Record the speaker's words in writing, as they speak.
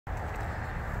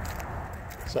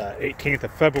It's 18th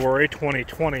of February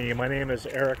 2020. My name is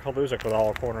Eric Haluzik with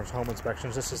All Corners Home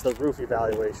Inspections. This is the roof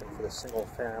evaluation for the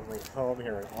single-family home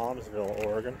here in Almsville,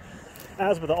 Oregon.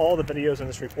 As with all the videos in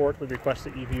this report, we request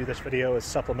that you view this video as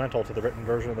supplemental to the written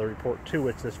version of the report to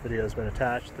which this video has been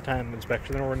attached. At the time of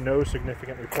inspection, there were no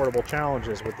significant reportable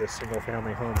challenges with this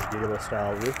single-family home's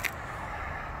gable-style roof.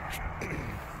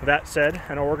 That said,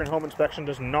 an Oregon home inspection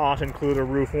does not include a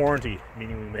roof warranty,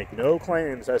 meaning we make no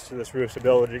claims as to this roof's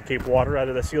ability to keep water out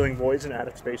of the ceiling voids and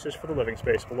attic spaces for the living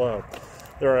space below.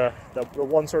 The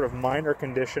one sort of minor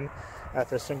condition at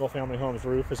this single-family home's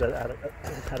roof is that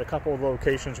at a couple of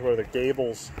locations where the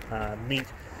gables meet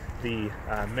the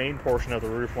main portion of the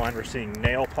roof line, we're seeing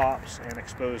nail pops and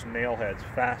exposed nail heads,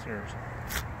 fasteners.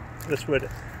 This would,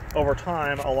 over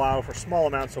time, allow for small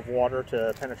amounts of water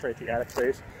to penetrate the attic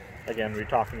space. Again, we're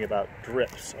talking about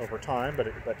drips over time,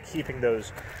 but keeping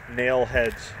those nail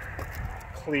heads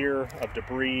clear of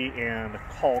debris and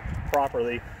caulked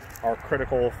properly are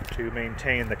critical to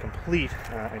maintain the complete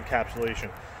encapsulation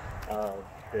of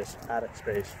this attic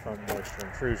space from moisture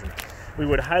intrusion. We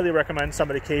would highly recommend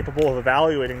somebody capable of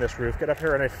evaluating this roof get up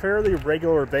here on a fairly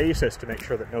regular basis to make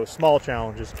sure that no small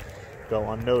challenges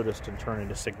go unnoticed and turn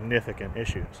into significant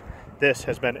issues. This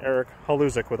has been Eric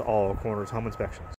Haluzik with All Corners Home Inspections.